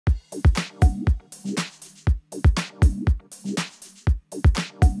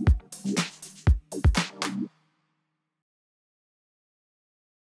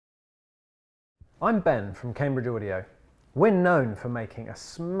I'm Ben from Cambridge Audio. We're known for making a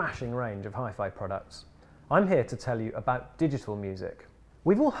smashing range of hi-fi products. I'm here to tell you about digital music.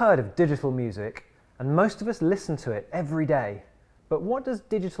 We've all heard of digital music, and most of us listen to it every day. But what does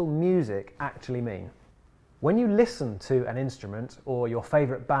digital music actually mean? When you listen to an instrument or your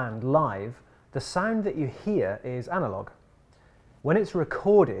favourite band live, the sound that you hear is analogue. When it's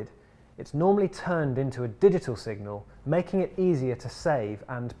recorded, it's normally turned into a digital signal, making it easier to save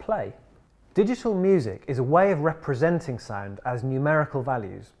and play. Digital music is a way of representing sound as numerical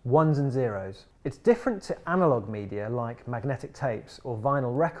values, ones and zeros. It's different to analogue media like magnetic tapes or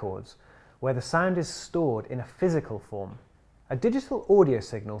vinyl records, where the sound is stored in a physical form. A digital audio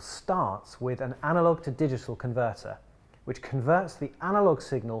signal starts with an analogue to digital converter, which converts the analogue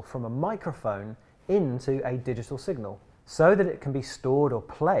signal from a microphone into a digital signal. So that it can be stored or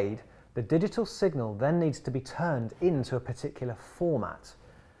played, the digital signal then needs to be turned into a particular format.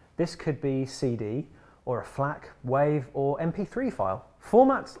 This could be CD, or a FLAC, WAV, or MP3 file.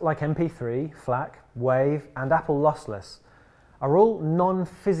 Formats like MP3, FLAC, WAV, and Apple Lossless are all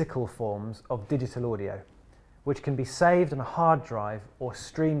non-physical forms of digital audio, which can be saved on a hard drive or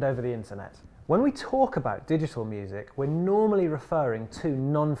streamed over the internet. When we talk about digital music, we're normally referring to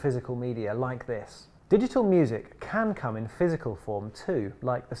non-physical media like this. Digital music can come in physical form too,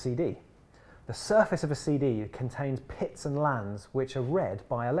 like the CD. The surface of a CD contains pits and lands which are read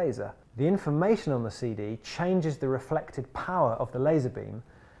by a laser. The information on the CD changes the reflected power of the laser beam,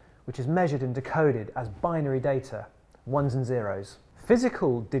 which is measured and decoded as binary data, ones and zeros.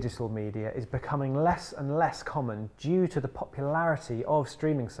 Physical digital media is becoming less and less common due to the popularity of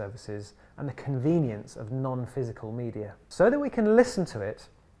streaming services and the convenience of non-physical media. So that we can listen to it,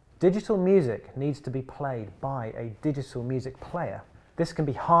 digital music needs to be played by a digital music player. This can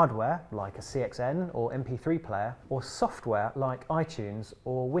be hardware like a CXN or MP3 player, or software like iTunes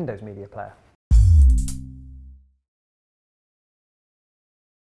or Windows Media Player.